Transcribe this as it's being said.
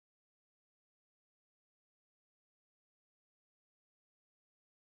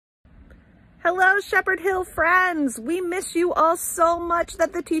Hello, Shepherd Hill friends. We miss you all so much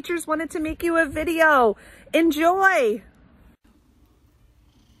that the teachers wanted to make you a video. Enjoy.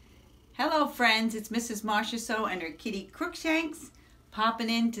 Hello friends, it's Mrs. Marchessault and her kitty Crookshanks popping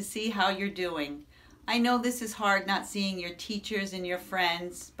in to see how you're doing. I know this is hard not seeing your teachers and your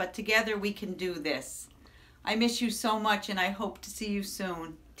friends, but together we can do this. I miss you so much and I hope to see you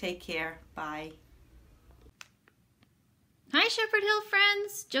soon. Take care. Bye. Hi Shepherd Hill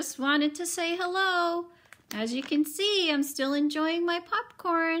friends, just wanted to say hello. As you can see, I'm still enjoying my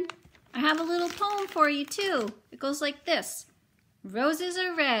popcorn. I have a little poem for you too. It goes like this. Roses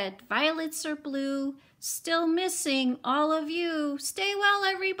are red, violets are blue, still missing all of you. Stay well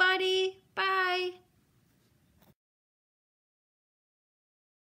everybody, bye.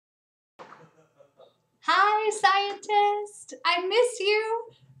 Hi scientist, I miss you.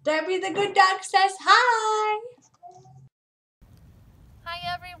 Debbie the good dog says hi.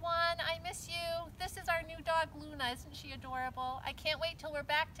 Hi everyone, I miss you. This is our new dog Luna, isn't she adorable? I can't wait till we're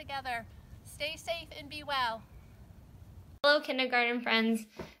back together. Stay safe and be well. Hello kindergarten friends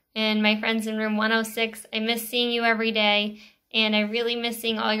and my friends in room 106. I miss seeing you every day and I really miss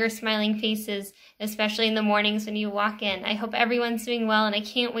seeing all your smiling faces, especially in the mornings when you walk in. I hope everyone's doing well and I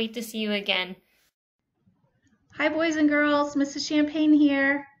can't wait to see you again. Hi boys and girls, Mrs. Champagne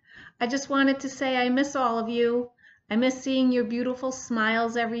here. I just wanted to say I miss all of you. I miss seeing your beautiful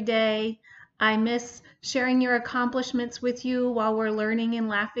smiles every day. I miss sharing your accomplishments with you while we're learning and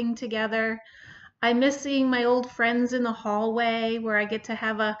laughing together. I miss seeing my old friends in the hallway where I get to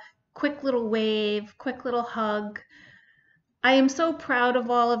have a quick little wave, quick little hug. I am so proud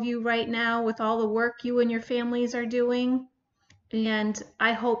of all of you right now with all the work you and your families are doing, and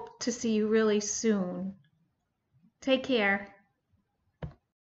I hope to see you really soon. Take care.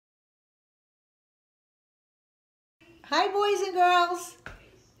 Hi boys and girls.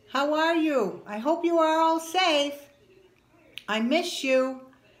 How are you? I hope you are all safe. I miss you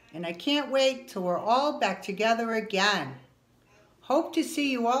and I can't wait till we're all back together again. Hope to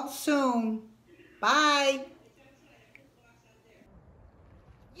see you all soon. Bye.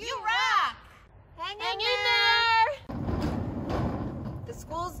 You rock! Hang in there! The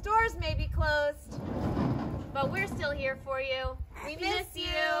school's doors may be closed, but we're still here for you. We miss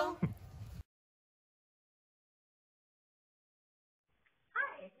you!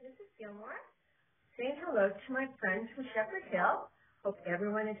 Mrs. Gilmore, saying hello to my friends from Shepherd Hill. Hope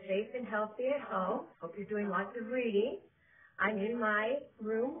everyone is safe and healthy at home. Hope you're doing lots of reading. I'm in my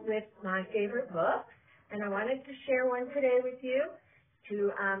room with my favorite books, and I wanted to share one today with you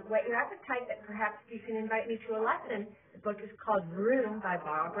to whet your appetite that perhaps you can invite me to a lesson. The book is called Room by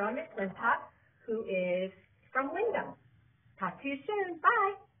Barbara McClintock, who is from Wyndham. Talk to you soon.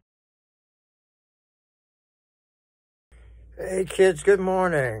 Bye. Hey kids, good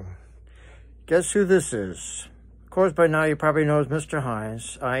morning. Guess who this is? Of course, by now you probably know it's Mr.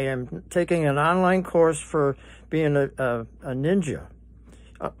 Hines. I am taking an online course for being a ninja.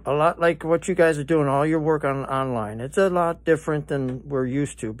 A lot like what you guys are doing, all your work online. It's a lot different than we're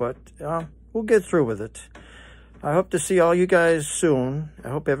used to, but we'll get through with it. I hope to see all you guys soon. I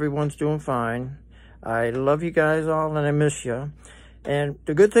hope everyone's doing fine. I love you guys all and I miss you. And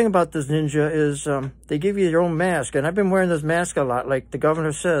the good thing about this ninja is they give you your own mask. And I've been wearing this mask a lot. Like the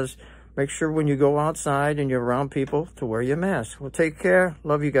governor says, make sure when you go outside and you're around people to wear your mask. Well, take care.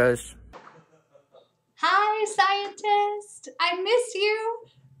 Love you guys. Hi scientist, I miss you.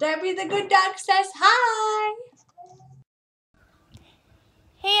 Debbie the good dog says hi.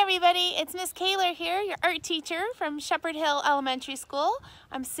 Hey everybody, it's Miss Kaler here, your art teacher from Shepherd Hill Elementary School.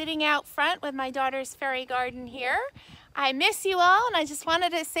 I'm sitting out front with my daughter's fairy garden here. I miss you all and I just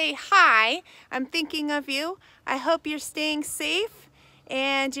wanted to say hi. I'm thinking of you. I hope you're staying safe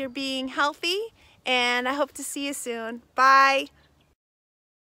and you're being healthy and I hope to see you soon. Bye.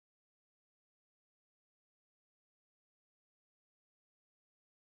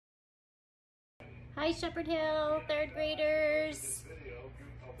 Hi Shepherd Hill, third graders.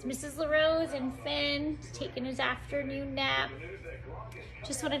 It's Mrs. LaRose and Finn taking his afternoon nap.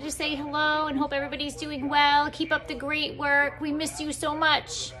 Just wanted to say hello and hope everybody's doing well. Keep up the great work. We miss you so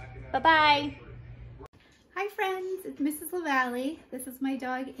much. Bye-bye. Hi friends, it's Mrs. LaValle. This is my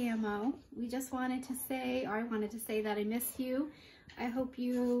dog Ammo. We just wanted to say, or I wanted to say that I miss you. I hope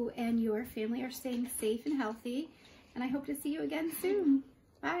you and your family are staying safe and healthy, and I hope to see you again soon.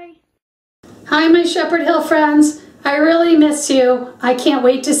 Bye. Hi, my Shepherd Hill friends. I really miss you. I can't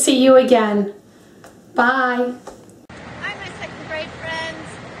wait to see you again. Bye. Hi, my second grade friends.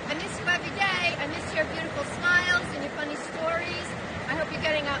 I miss you every day. I miss your beautiful smiles and your funny stories. I hope you're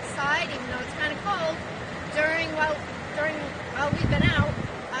getting outside, even though it's kind of cold. While we've been out,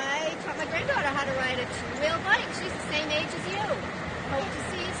 I taught my granddaughter how to ride a two-wheel bike. She's the same age as you. Hope to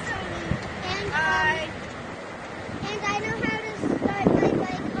see you soon. Bye. And I know how to start my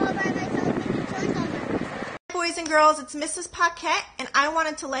bike all by myself and do joints all by myself. Hi boys and girls, it's Mrs. Paquette, and I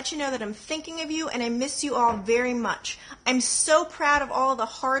wanted to let you know that I'm thinking of you and I miss you all very much. I'm so proud of all the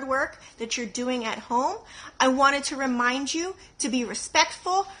hard work that you're doing at home. I wanted to remind you to be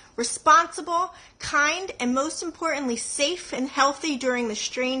respectful, responsible, kind, and most importantly, safe and healthy during this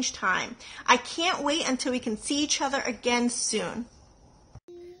strange time. I can't wait until we can see each other again soon.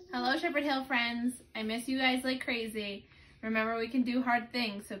 Hello, Shepherd Hill friends. I miss you guys like crazy. Remember, we can do hard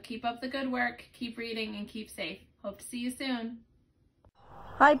things, so keep up the good work, keep reading, and keep safe. Hope to see you soon.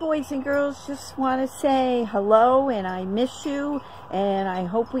 Hi boys and girls, just want to say hello and I miss you and I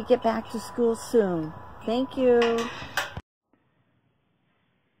hope we get back to school soon. Thank you.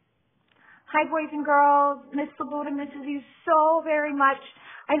 Hi boys and girls, Miss Sloboda misses you so very much.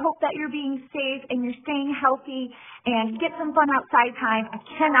 I hope that you're being safe and you're staying healthy and get some fun outside time. I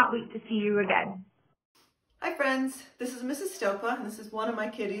cannot wait to see you again. Hi friends, this is Mrs. Stopa and this is one of my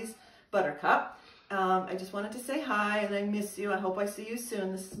kitties, Buttercup. I just wanted to say hi and I miss you. I hope I see you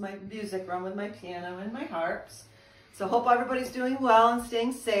soon. This is my music room with my piano and my harps. So hope everybody's doing well and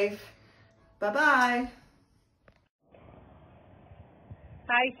staying safe. Bye-bye.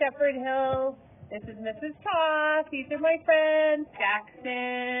 Hi Shepherd Hill, this is Mrs. Toss. These are my friends,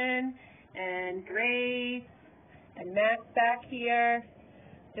 Jackson and Grace and Max back here.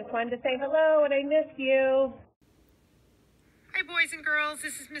 Just wanted to say hello and I miss you. Hi boys and girls,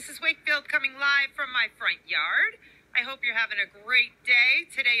 this is Mrs. Wakefield coming live from my front yard. I hope you're having a great day.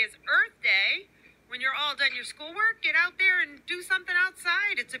 Today is Earth Day. When you're all done your schoolwork, get out there and do something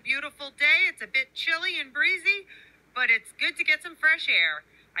outside. It's a beautiful day. It's a bit chilly and breezy, but it's good to get some fresh air.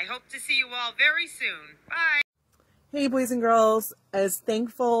 I hope to see you all very soon. Bye. Hey boys and girls, as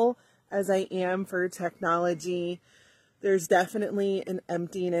thankful as I am for technology, there's definitely an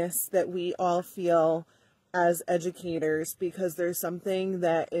emptiness that we all feel as educators because there's something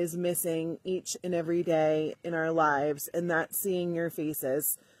that is missing each and every day in our lives, and that's seeing your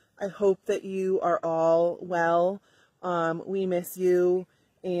faces. I hope that you are all well. We miss you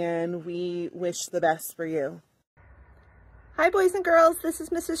and we wish the best for you. Hi boys and girls, this is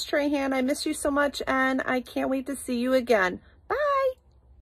Mrs. Trahan. I miss you so much and I can't wait to see you again.